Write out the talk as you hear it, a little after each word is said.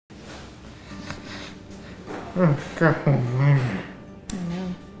Hi,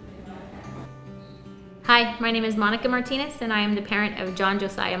 my name is Monica Martinez, and I am the parent of John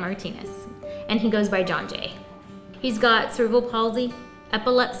Josiah Martinez, and he goes by John Jay. He's got cerebral palsy,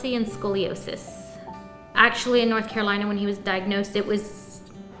 epilepsy, and scoliosis. Actually, in North Carolina, when he was diagnosed,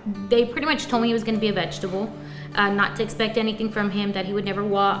 they pretty much told me he was going to be a vegetable, not to expect anything from him, that he would never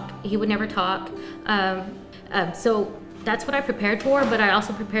walk, he would never talk. So that's what I prepared for, but I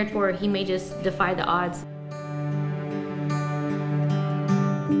also prepared for he may just defy the odds.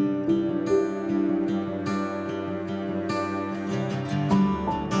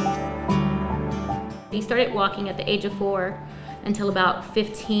 He started walking at the age of 4 until about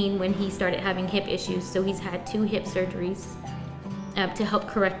 15 when he started having hip issues. So he's had 2 hip surgeries to help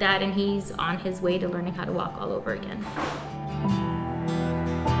correct that, and he's on his way to learning how to walk all over again.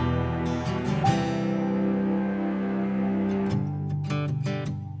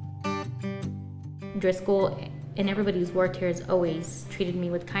 Driscoll and everybody who's worked here has always treated me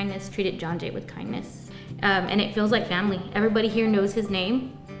with kindness, treated John Jay with kindness. And it feels like family. Everybody here knows his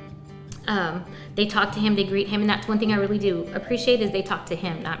name. They talk to him, they greet him, and that's one thing I really do appreciate is they talk to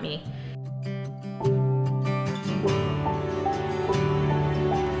him, not me.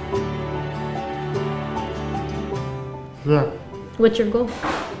 Yeah. What's your goal?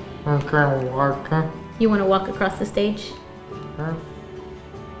 I'm gonna walk. You want to walk across the stage? Yeah.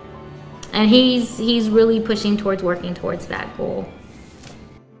 And he's really pushing towards working towards that goal.